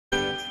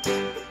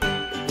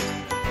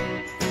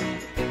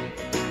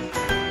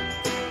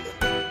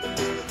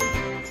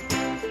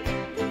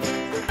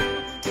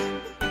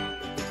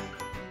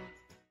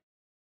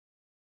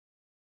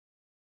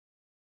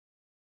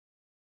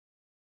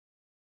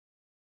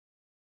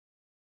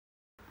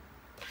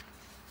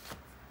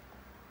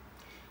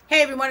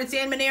Hey everyone, it's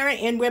Anne Manera,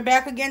 and we're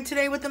back again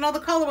today with another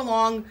Color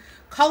Along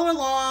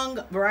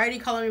Variety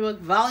Coloring Book,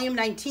 Volume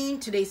 19.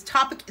 Today's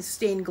topic is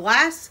stained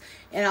glass,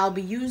 and I'll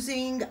be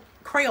using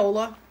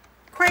Crayola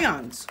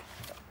crayons.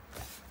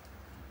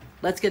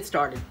 Let's get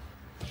started.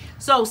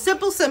 So,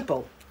 simple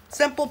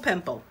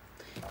pimple.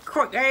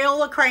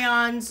 Crayola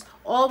crayons.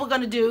 All we're going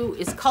to do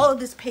is color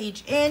this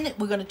page in.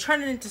 We're going to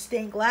turn it into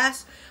stained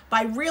glass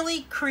by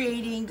really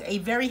creating a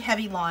very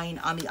heavy line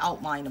on the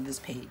outline of this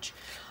page.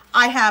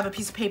 I have a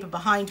piece of paper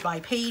behind my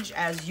page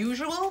as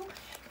usual,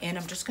 and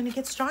I'm just going to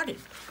get started.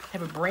 I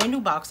have a brand new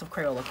box of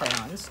Crayola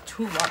crayons.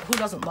 Who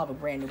doesn't love a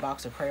brand new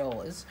box of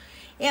Crayolas?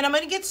 And I'm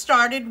going to get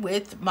started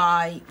with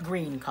my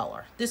green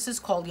color. This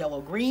is called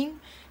yellow green,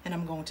 and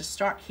I'm going to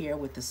start here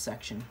with this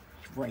section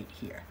right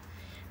here.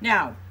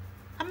 Now,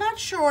 I'm not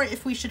sure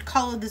if we should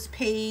color this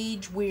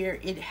page where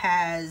it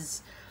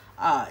has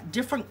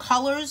different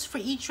colors for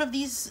each of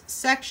these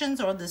sections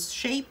or this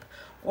shape,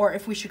 or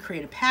if we should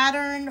create a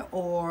pattern,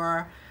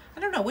 or I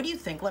don't know. What do you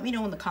think? Let me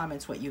know in the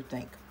comments what you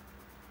think.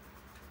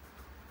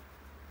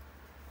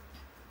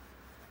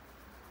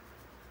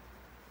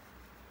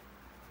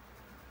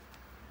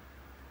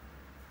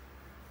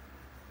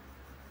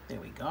 There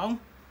we go.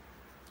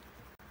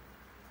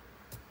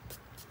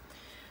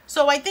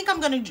 So I think I'm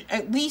going to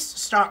at least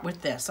start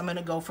with this. I'm going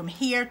to go from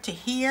here to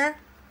here,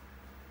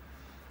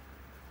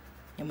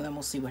 and then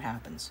we'll see what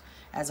happens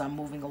as I'm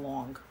moving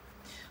along.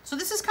 So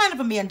this is kind of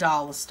a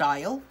mandala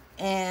style,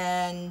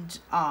 and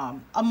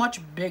a much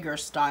bigger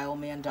style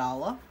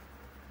mandala.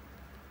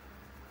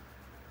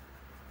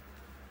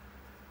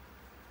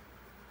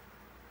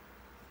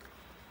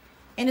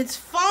 And it's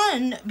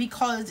fun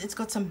because it's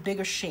got some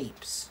bigger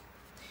shapes.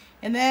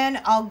 And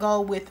then I'll go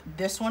with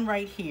this one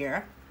right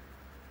here.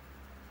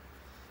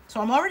 So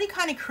I'm already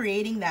kind of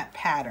creating that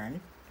pattern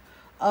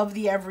of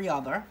the every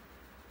other,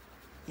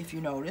 if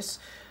you notice.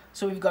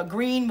 So we've got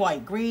green,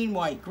 white, green,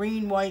 white,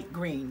 green, white,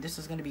 green. This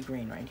is going to be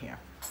green right here.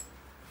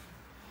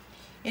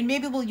 And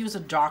maybe we'll use a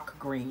dark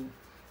green.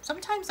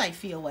 Sometimes I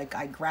feel like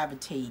I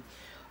gravitate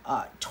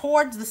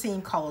towards the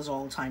same colors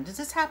all the time. Does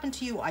this happen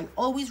to you? I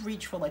always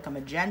reach for like a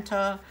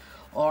magenta,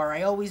 or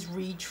I always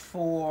reach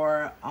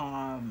for,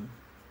 I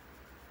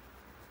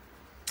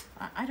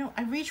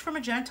reach for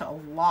magenta a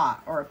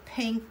lot, or a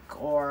pink,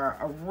 or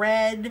a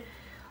red.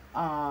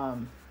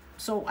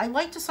 So I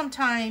like to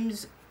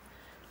sometimes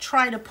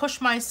try to push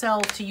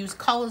myself to use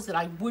colors that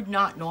I would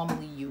not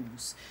normally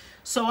use.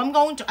 So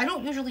I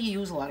don't usually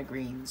use a lot of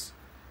greens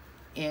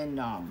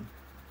in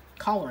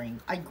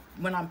coloring.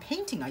 When I'm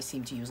painting, I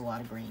seem to use a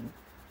lot of green,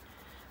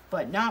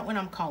 but not when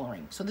I'm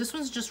coloring. So this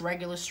one's just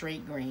regular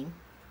straight green.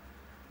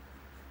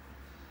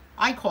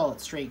 I call it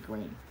straight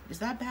green. Is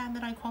that bad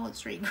that I call it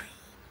straight green?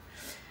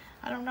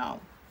 I don't know.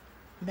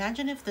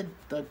 Imagine if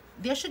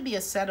there should be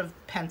a set of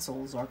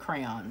pencils or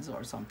crayons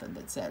or something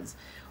that says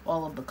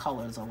all of the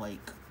colors are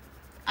like,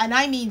 and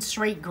I mean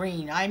straight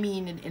green. I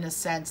mean in a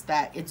sense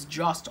that it's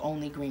just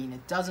only green.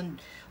 It doesn't,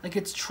 like,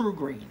 it's true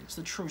green. It's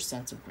the true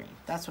sense of green.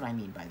 That's what I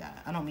mean by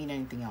that. I don't mean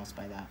anything else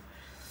by that.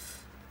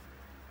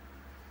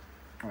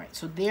 All right,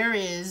 so there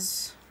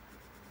is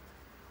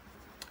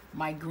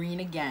my green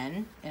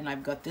again, and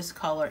I've got this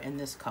color and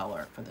this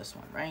color for this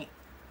one, right?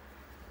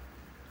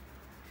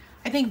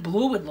 I think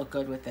blue would look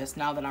good with this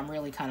now that I'm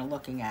really kind of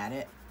looking at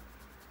it.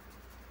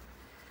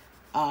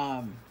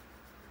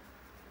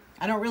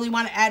 I don't really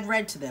want to add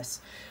red to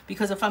this,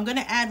 because if I'm going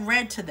to add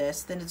red to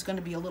this, then it's going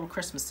to be a little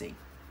Christmassy.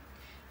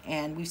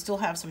 And we still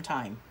have some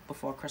time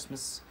before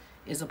Christmas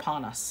is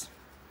upon us.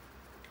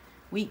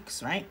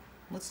 Weeks, right?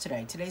 What's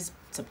today? Today's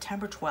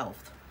September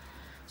 12th.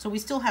 So we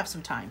still have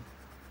some time.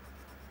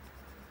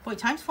 Boy,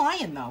 time's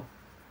flying though.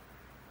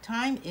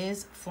 Time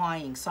is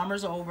flying.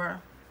 Summer's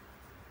over.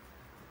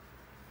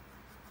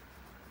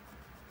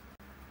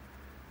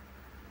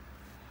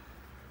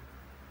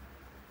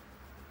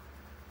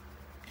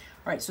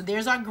 All right, so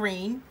there's our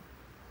green.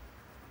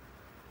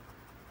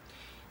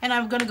 And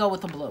I'm going to go with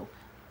the blue.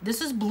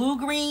 This is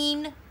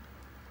blue-green,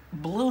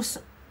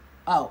 Blutiful,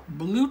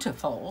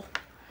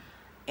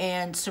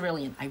 and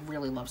Cerulean. I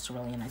really love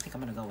Cerulean. I think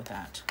I'm going to go with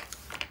that.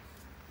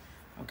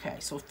 Okay,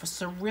 so for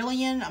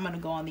Cerulean, I'm going to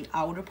go on the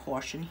outer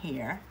portion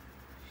here.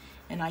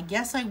 And I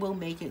guess I will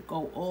make it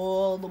go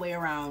all the way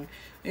around,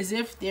 as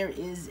if there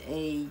is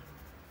a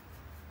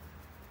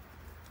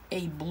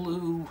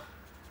blue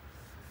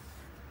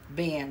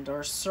band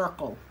or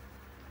circle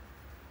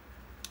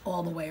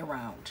all the way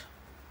around.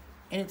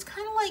 And it's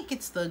kind of like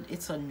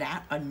it's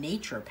a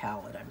nature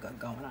palette I've got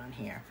going on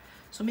here.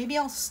 So maybe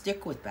I'll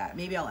stick with that.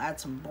 Maybe I'll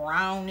add some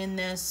brown in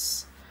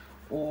this,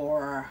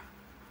 or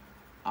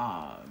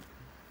I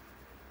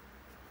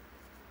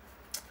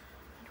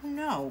don't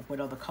know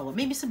what other color.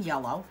 Maybe some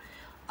yellow.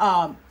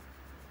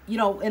 You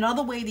know,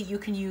 another way that you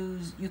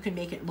can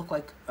make it look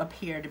like up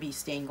here to be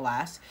stained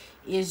glass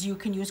is you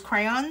can use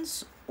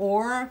crayons,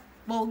 or,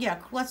 well, yeah,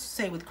 let's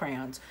say with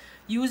crayons.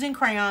 Using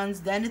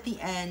crayons, then at the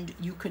end,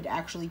 you could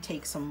actually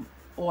take some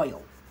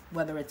oil,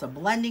 whether it's a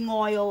blending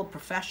oil, a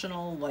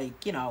professional,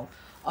 like, you know,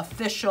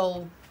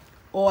 official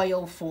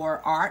oil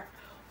for art,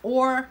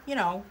 or, you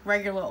know,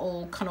 regular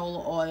old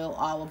canola oil,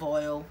 olive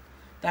oil,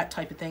 that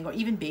type of thing, or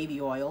even baby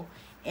oil,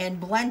 and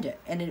blend it,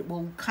 and it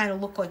will kind of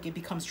look like it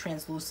becomes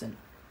translucent.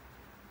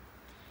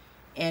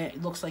 And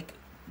it looks like,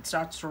 it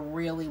starts to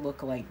really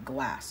look like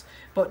glass.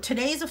 But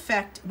today's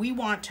effect, we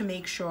want to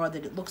make sure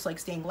that it looks like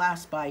stained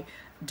glass by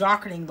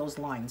darkening those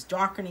lines,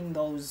 darkening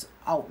those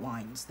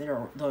outlines that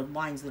are the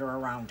lines that are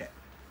around it.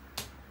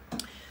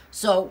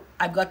 So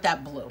I've got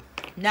that blue.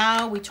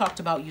 Now we talked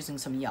about using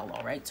some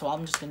yellow, right? So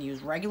I'm just going to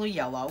use regular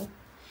yellow,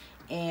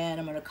 and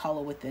I'm going to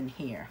color within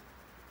here.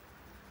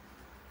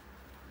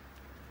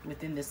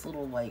 Within this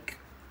little, like,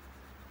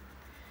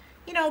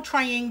 you know,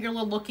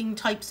 triangular looking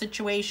type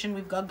situation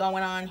we've got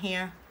going on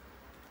here.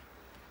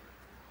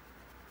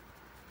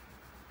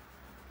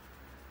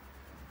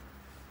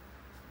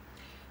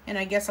 And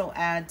I guess I'll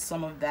add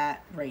some of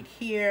that right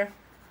here.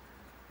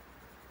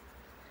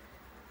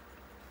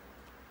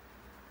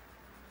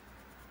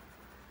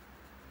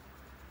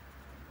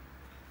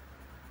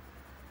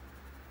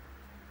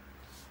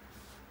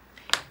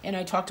 And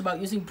I talked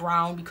about using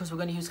brown because we're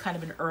going to use kind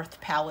of an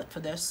earth palette for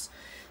this.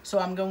 So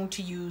I'm going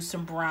to use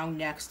some brown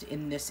next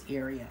in this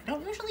area. I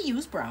don't usually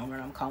use brown when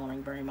I'm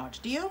coloring very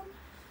much. Do you?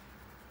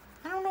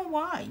 I don't know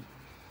why.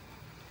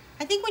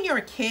 I think when you're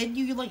a kid,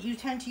 you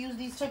tend to use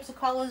these types of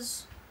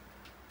colors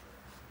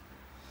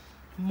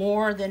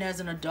more than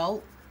as an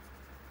adult.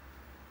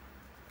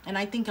 And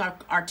I think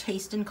our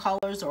taste in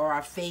colors or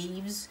our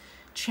faves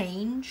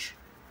change.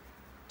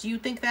 Do you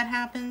think that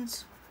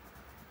happens?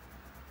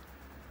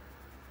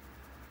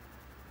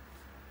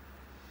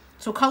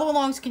 So color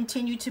alongs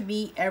continue to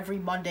meet every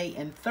Monday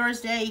and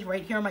Thursday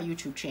right here on my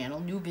YouTube channel.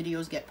 New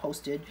videos get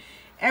posted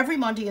every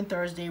Monday and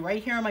Thursday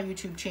right here on my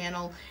YouTube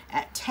channel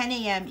at 10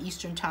 a.m.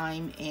 Eastern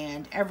time.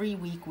 And every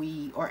week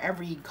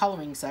every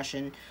coloring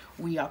session,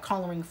 we are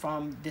coloring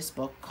from this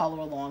book, Color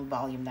Along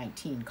Volume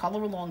 19.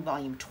 Color Along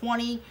Volume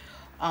 20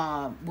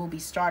 will be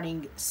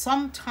starting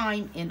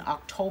sometime in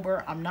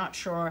October. I'm not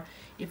sure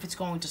if it's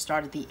going to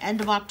start at the end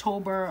of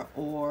October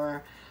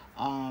or...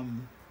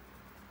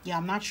 yeah,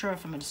 I'm not sure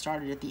if I'm going to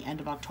start it at the end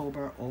of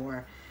October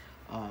or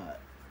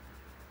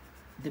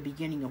the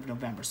beginning of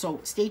November. So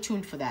stay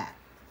tuned for that.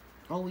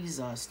 Always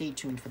stay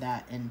tuned for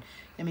that. And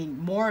I mean,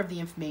 more of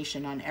the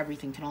information on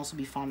everything can also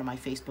be found on my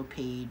Facebook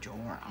page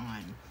or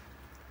on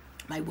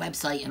my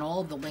website, and all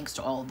of the links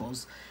to all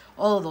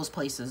of those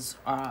places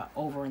are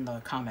over in the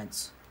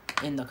comments,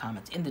 in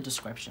the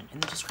description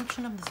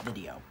of this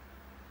video. All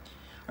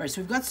right,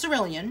 so we've got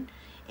cerulean.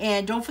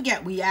 And don't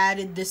forget, we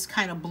added this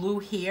kind of blue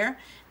here.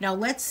 Now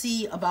let's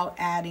see about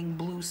adding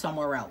blue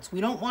somewhere else. We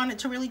don't want it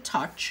to really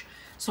touch,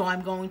 so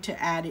I'm going to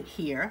add it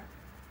here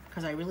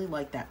because I really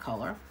like that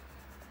color.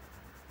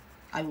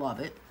 I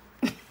love it.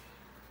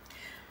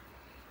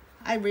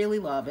 I really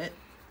love it.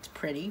 It's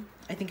pretty.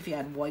 I think if you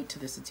add white to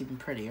this, it's even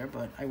prettier,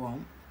 but I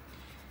won't.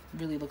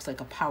 It really looks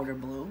like a powder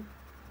blue.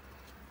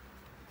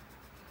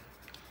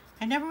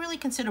 I never really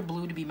consider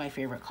blue to be my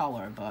favorite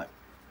color, but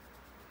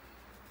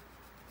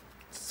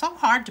it's so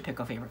hard to pick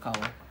a favorite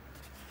color.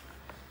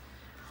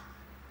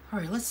 All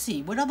right, let's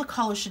see. What other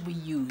color should we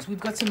use?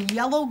 We've got some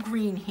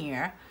yellow-green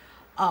here.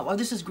 Oh,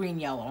 this is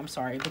green-yellow, I'm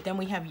sorry. But then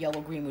we have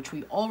yellow-green, which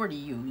we already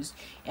used.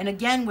 And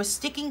again, we're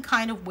sticking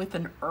kind of with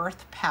an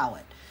earth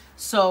palette.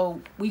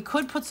 So we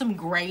could put some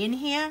gray in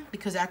here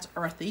because that's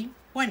earthy.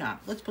 Why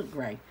not? Let's put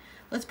gray.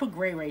 Let's put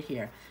gray right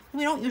here.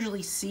 We don't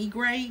usually see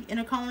gray in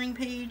a coloring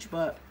page,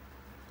 but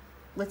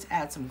let's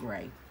add some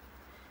gray.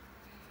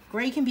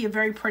 Gray can be a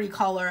very pretty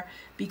color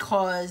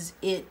because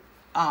it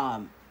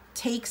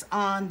takes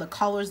on the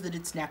colors that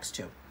it's next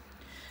to.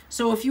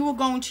 So if you were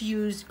going to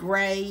use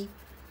gray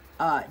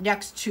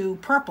next to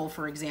purple,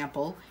 for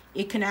example,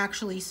 it can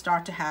actually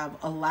start to have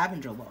a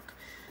lavender look.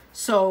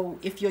 So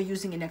if you're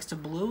using it next to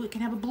blue, it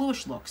can have a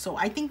bluish look. So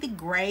I think the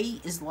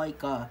gray is like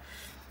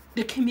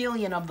the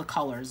chameleon of the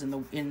colors in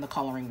the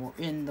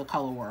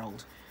color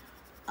world.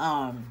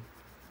 And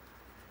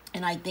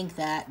I think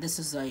that this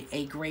is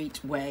a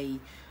great way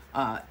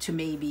to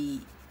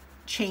maybe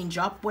change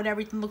up what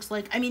everything looks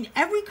like. I mean,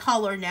 every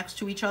color next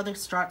to each other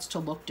starts to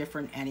look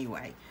different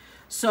anyway.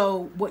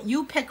 So what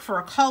you pick for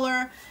a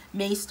color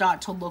may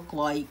start to look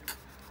like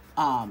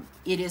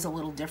it is a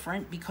little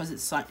different because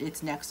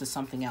it's next to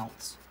something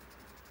else.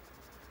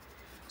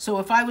 So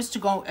if I was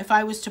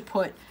to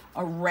put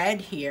a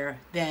red here,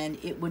 then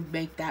it would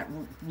make that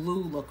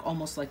blue look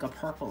almost like a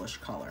purplish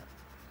color.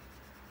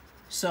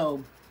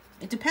 So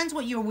it depends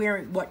what you're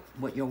wearing, what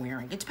you're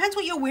wearing. It depends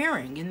what you're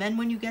wearing, and then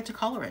when you get to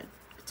color it,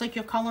 it's like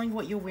you're coloring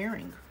what you're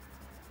wearing.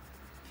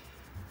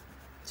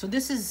 So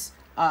this is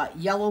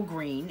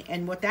yellow-green,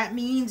 and what that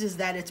means is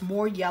that it's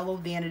more yellow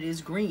than it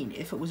is green.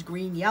 If it was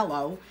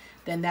green-yellow,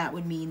 then that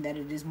would mean that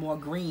it is more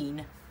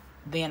green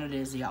than it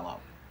is yellow.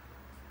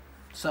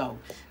 So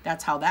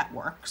that's how that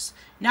works.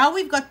 Now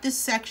we've got this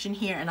section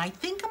here, and I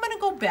think I'm going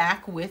to go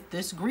back with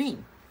this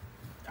green.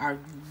 Our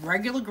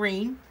regular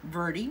green,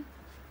 Verde.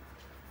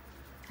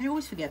 I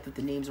always forget that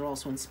the names are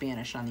also in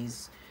Spanish on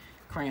these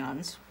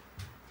crayons.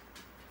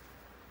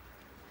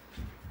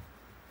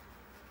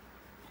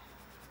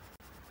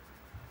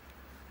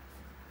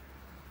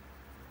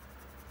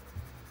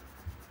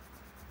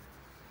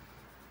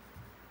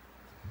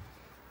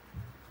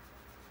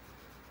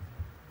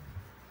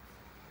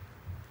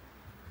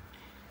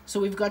 So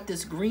we've got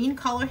this green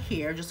color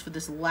here just for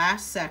this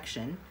last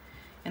section.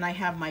 And I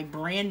have my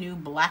brand new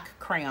black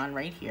crayon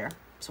right here.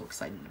 I'm so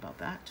excited about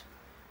that.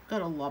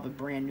 Gotta love a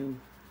brand new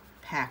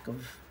pack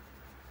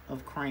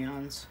of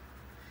crayons.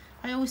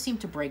 I always seem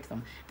to break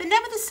them. They're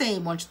never the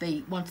same once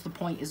the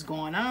point is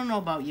gone. I don't know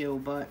about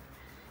you, but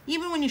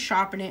even when you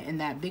sharpen it in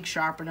that big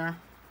sharpener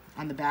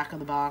on the back of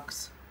the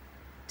box,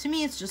 to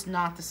me it's just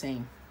not the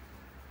same.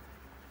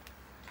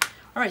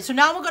 All right, so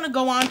now we're going to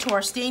go on to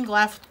our stained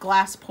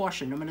glass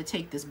portion. I'm going to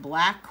take this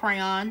black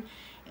crayon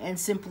and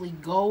simply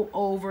go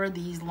over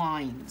these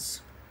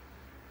lines.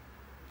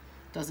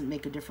 Doesn't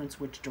make a difference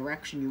which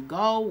direction you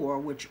go or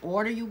which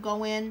order you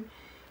go in.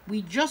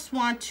 We just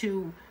want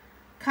to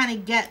kind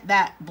of get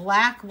that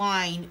black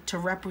line to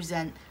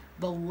represent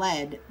the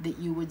lead that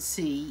you would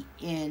see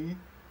in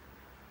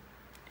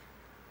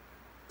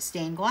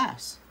stained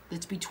glass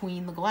that's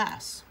between the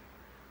glass.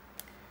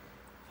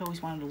 I've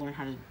always wanted to learn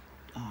how to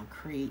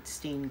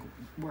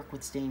work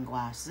with stained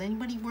glass. Does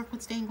anybody work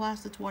with stained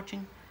glass that's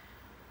watching?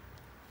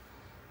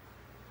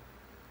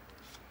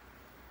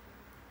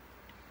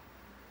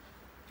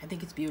 I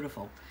think it's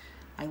beautiful.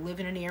 I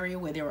live in an area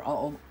where there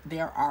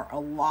are a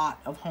lot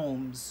of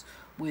homes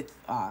with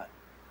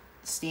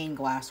stained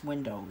glass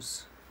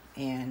windows,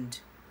 and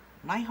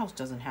my house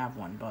doesn't have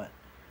one, but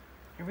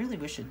I really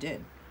wish it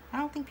did. I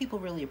don't think people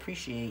really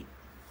appreciate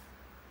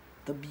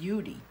the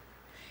beauty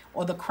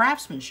or the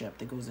craftsmanship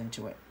that goes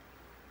into it.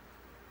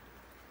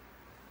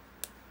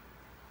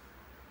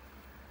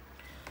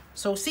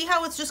 So see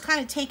how it's just kind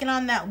of taken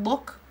on that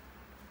look?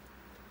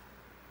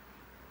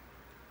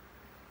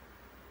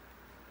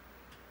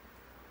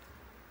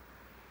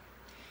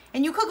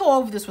 And you could go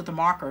over this with a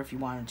marker if you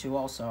wanted to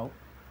also.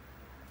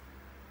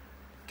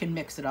 You can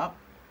mix it up.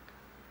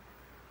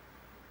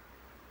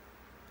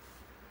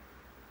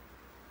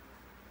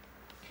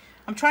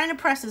 I'm trying to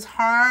press as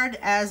hard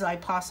as I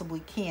possibly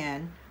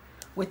can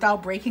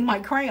without breaking my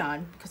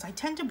crayon, because I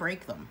tend to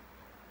break them.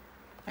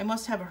 I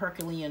must have a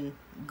Herculean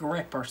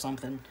grip or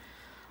something.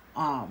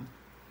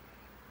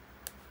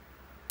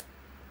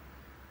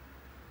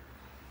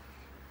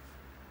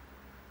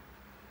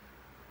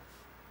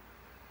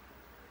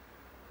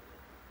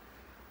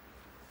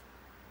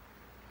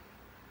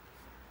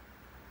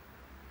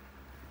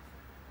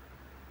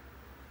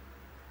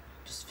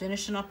 Just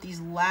finishing up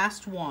these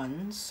last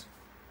ones.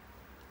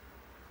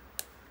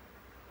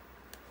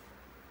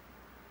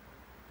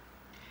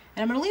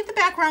 And I'm going to leave the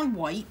background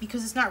white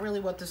because it's not really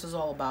what this is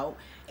all about.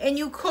 And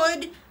you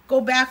could go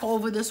back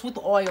over this with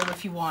oil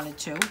if you wanted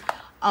to.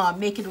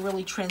 Make it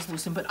really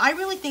translucent. But I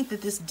really think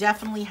that this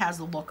definitely has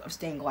the look of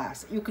stained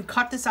glass. You could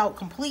cut this out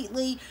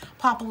completely,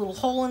 pop a little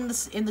hole in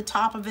the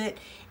top of it,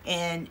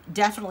 and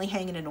definitely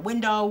hang it in a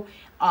window.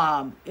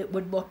 It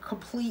would look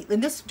complete.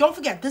 And this, don't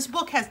forget, this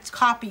book has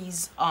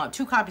copies,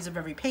 2 copies of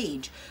every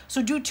page.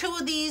 So do 2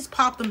 of these,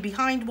 pop them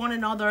behind one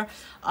another,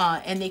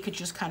 and they could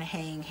just kind of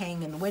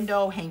hang in the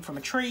window, hang from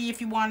a tree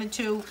if you wanted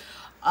to,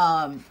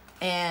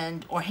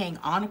 or hang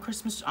on a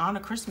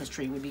Christmas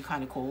tree would be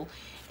kind of cool.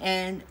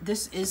 And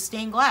this is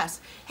stained glass.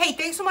 Hey,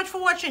 thanks so much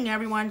for watching,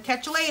 everyone.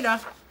 Catch you later.